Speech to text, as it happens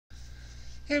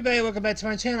Hey everybody, welcome back to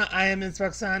my channel. I am Ms.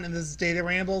 Roxanne and this is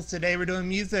DailyRambles. Today we're doing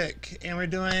music and we're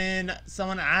doing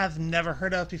someone I've never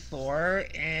heard of before,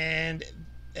 and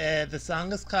the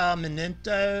song is called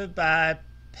Miento by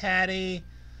Paty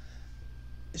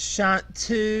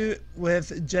Cantu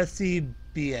with Jesse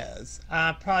Baez.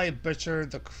 I probably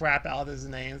butchered the crap out of his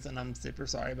names and I'm super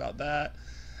sorry about that.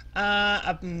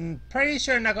 I'm pretty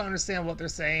sure I'm not going to understand what they're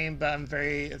saying, but I'm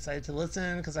very excited to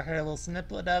listen because I heard a little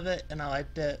snippet of it and I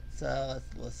liked it, so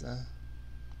let's listen.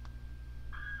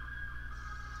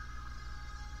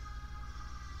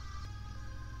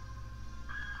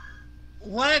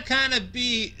 What kind of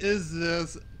beat is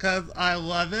this? Because I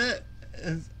love it.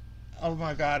 Oh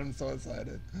my god, I'm so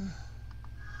excited.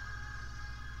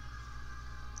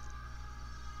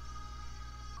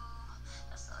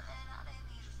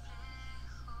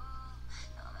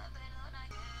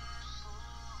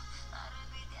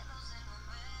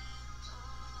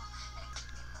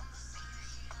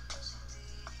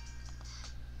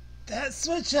 That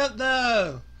switch up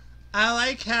though! I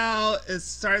like how it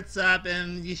starts up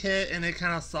and you hit and it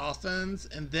kind of softens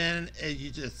and then you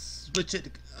just switch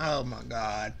it. Oh my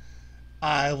god.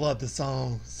 I love the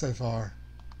song so far.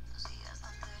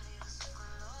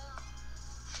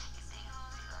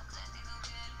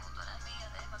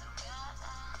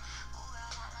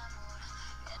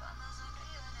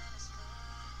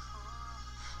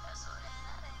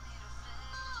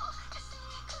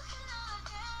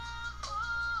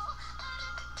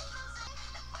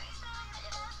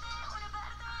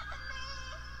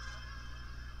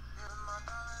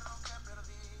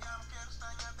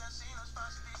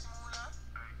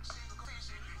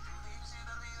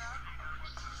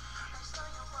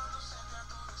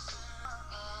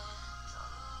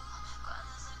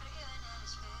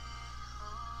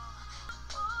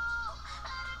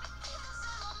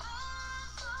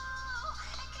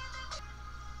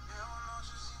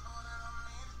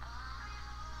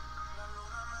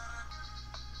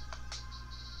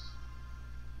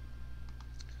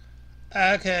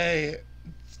 Okay,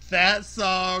 that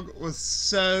song was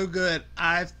so good.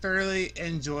 I thoroughly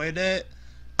enjoyed it.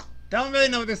 Don't really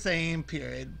know what they're saying,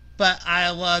 period. But I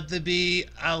love the beat.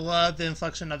 I love the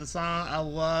inflection of the song. I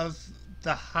love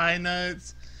the high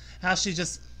notes. How she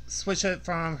just switched it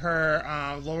from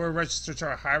her lower register to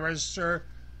her high register.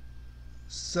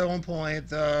 So on point.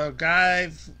 The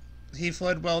guy, he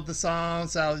flowed well with the song,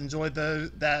 so I enjoyed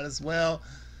that as well.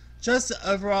 Just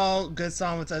overall good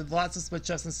song with lots of switch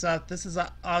ups and stuff. This is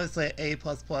obviously an A++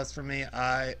 for me.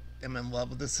 I am in love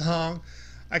with this song.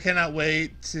 I cannot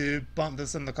wait to bump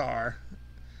this in the car.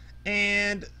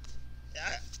 And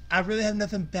I really have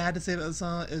nothing bad to say about the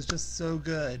song. It's just so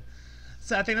good.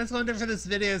 So I think that's going to do it for this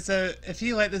video. So if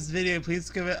you like this video,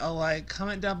 please give it a like.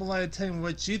 Comment down below, tell me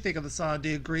what you think of the song. Do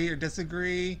you agree or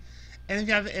disagree? And if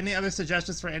you have any other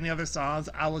suggestions for any other songs,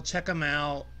 I will check them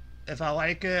out. If I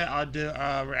like it, I'll do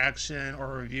a reaction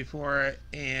or a review for it,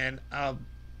 and I'd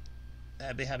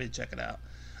be happy to check it out.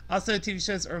 Also, TV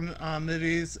shows or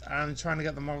movies, I'm trying to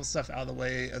get the Marvel stuff out of the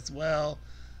way as well.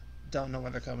 Don't know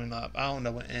when they're coming up. I don't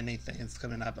know when anything is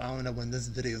coming up. I don't know when this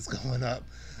video is going up.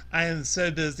 I am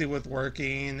so busy with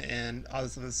working and all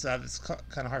this other stuff. It's kind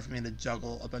of hard for me to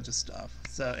juggle a bunch of stuff.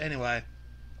 So anyway,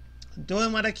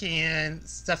 doing what I can.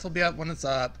 Stuff will be up when it's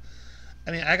up. I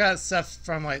mean, I got stuff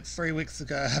from like 3 weeks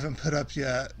ago I haven't put up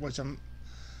yet, which I'm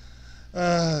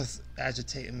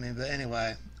agitating me. But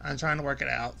anyway, I'm trying to work it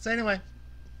out. So anyway,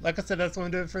 like I said, that's what I'm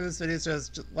doing for this video. So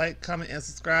just like, comment, and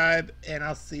subscribe, and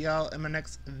I'll see y'all in my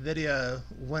next video,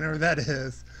 whenever that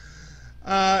is.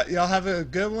 Y'all have a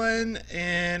good one,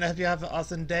 and I hope you have an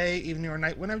awesome day, evening, or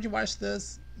night. Whenever you watch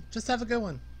this, just have a good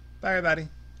one. Bye, everybody.